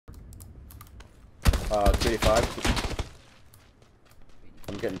285.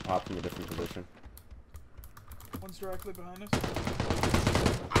 I'm getting popped in a different position. One's directly behind us.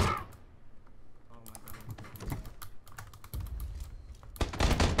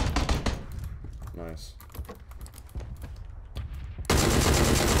 Nice.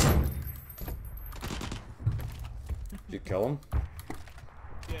 Did you kill him?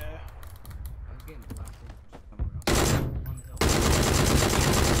 Yeah. I was getting blasted somewhere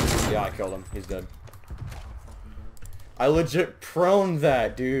else. Yeah, I killed him. He's dead. I legit prone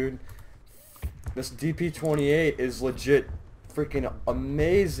that, dude. This DP28 is legit freaking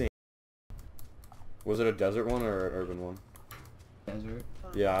amazing. Was it a desert one or an urban one? Desert.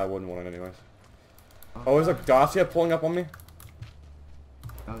 Yeah, I wouldn't want it anyways. Oh, there's a Dacia pulling up on me.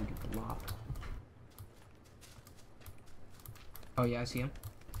 That would get blocked. Oh yeah, I see him.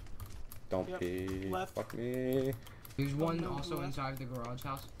 Don't Yep. pee. Left. Fuck me. There's one no, also left. inside the garage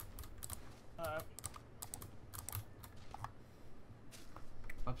house.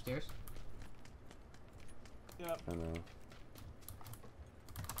 Upstairs. Yep. I know.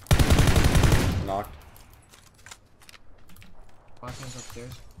 Knocked. Last one's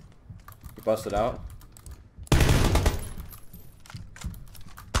upstairs. You busted out.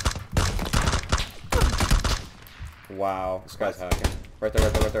 Wow, this guy's hacking. Right there,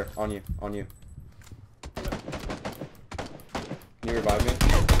 right there, right there. On you, on you. Can you revive me?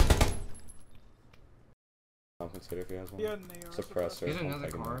 I'll consider if he has one. Yeah, and they are Suppressor. There's I'm another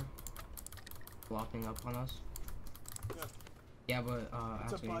taking car that. blocking up on us. Yep. Yeah, but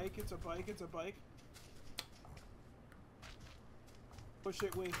It's actually, a bike, it's a bike, it's a bike. Push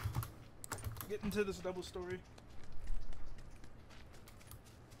it, wait. Get into this double story.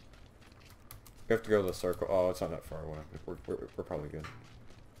 We have to go to the circle. Oh, it's not that far away. We're probably good.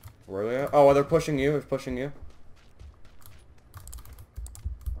 Where are they at? Oh, they're pushing you. It's pushing you.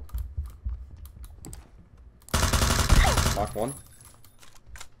 Knock one.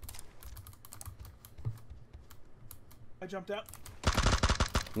 I jumped out.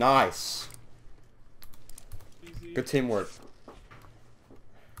 Nice. Easy. Good teamwork.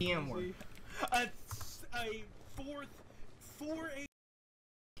 teamwork. Easy. A four eight.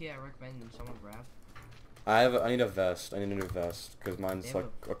 Yeah, I recommend someone grab. I need a vest. I need a new vest because mine's They like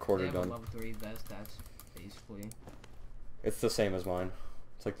have a quarter They have a done. level 3 vest that's basically. It's the same as mine.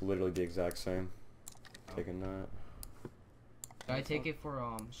 It's like literally the exact same. Taking that. Should I take it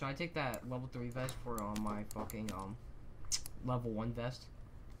for should I take that level 3 vest for my fucking level 1 vest?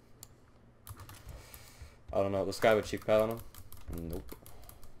 I don't know. This guy with cheek pad on him? Nope.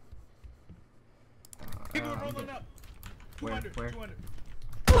 People are I'm rolling good. up. Where? 200, Where? 200.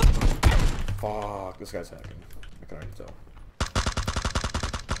 Fuck, this guy's hacking. I can already tell.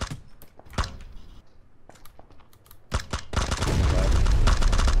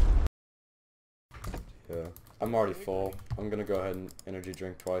 Yeah, I'm already full. I'm gonna go ahead and energy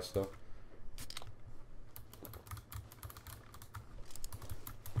drink twice though.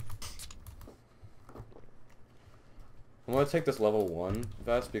 I'm gonna take this level 1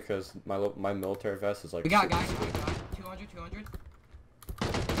 vest because my military vest is like. We got super guys. sweet. 200, 200.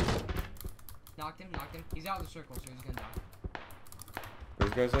 Knocked him, knocked him. He's out of the circle, so he's gonna die.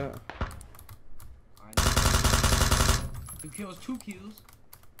 Where's you guys at? Alright. 2 kills, 2 kills.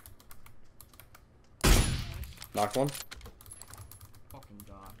 Knocked one. Fucking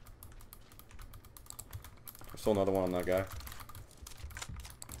god. There's still another one on that guy.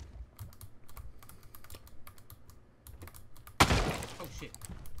 Oh shit.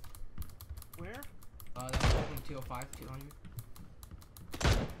 Where? That was fucking 205, 200.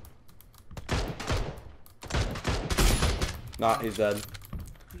 Nah, he's dead.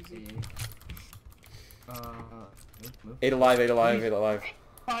 Easy. Move. 8 alive, 8 alive, 8 alive.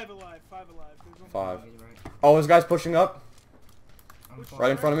 5 alive, 5 alive. There's only 5. Right. Oh, this guy's pushing up. I'm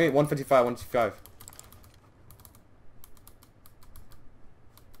Right in front of me. 155, 155.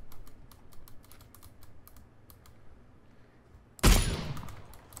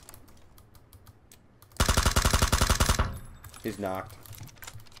 He's knocked.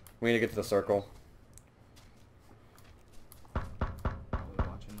 We need to get to the circle. Probably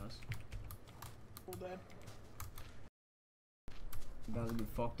watching us. full dead. About to be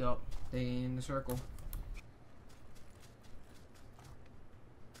fucked up. They in the circle.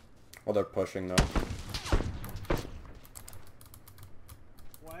 Oh, they're pushing though.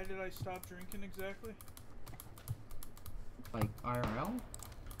 Why did I stop drinking exactly? Like IRL?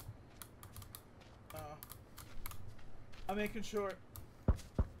 I'm making sure.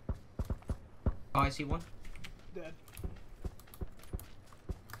 Oh, I see one. Dead.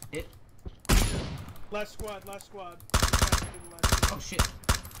 Hit. Last squad, last squad. Oh shit.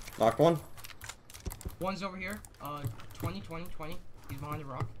 Knocked one. One's over here. 20. He's behind the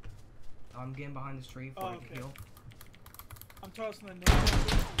rock. I'm getting behind this tree before I can heal. I'm tossing the north.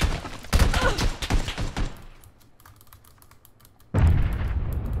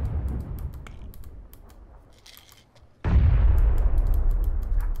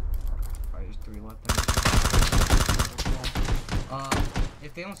 Alright, there's 3 left there.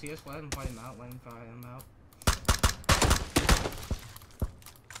 If they don't see us, let them fight him out. Let them fight him out.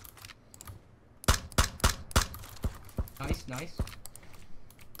 Nice.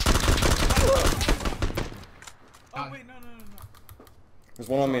 Oh wait, no. There's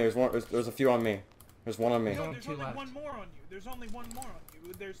one on me. There's a few on me. There's one on me. No, there's only one more on you. There's only one more on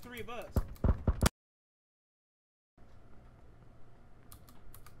you. There's 3 of us.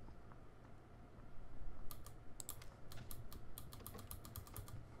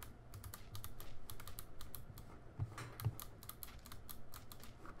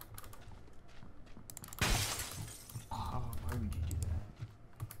 Oh, why would you do that?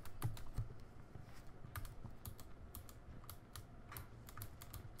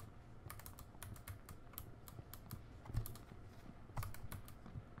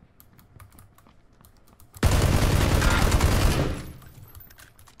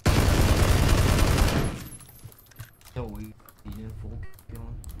 So we didn't full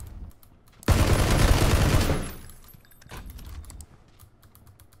killing.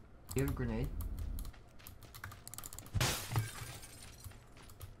 You have a grenade?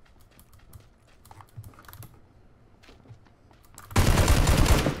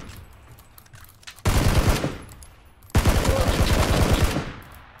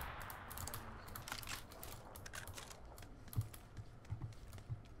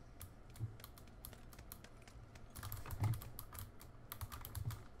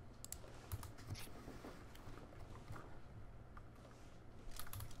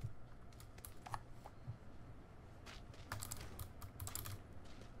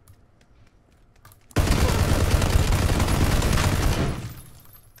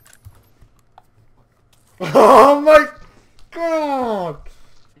 Oh my god!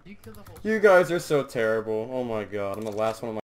 Did you kill the whole You guys are so terrible. Oh my god, I'm the last one of my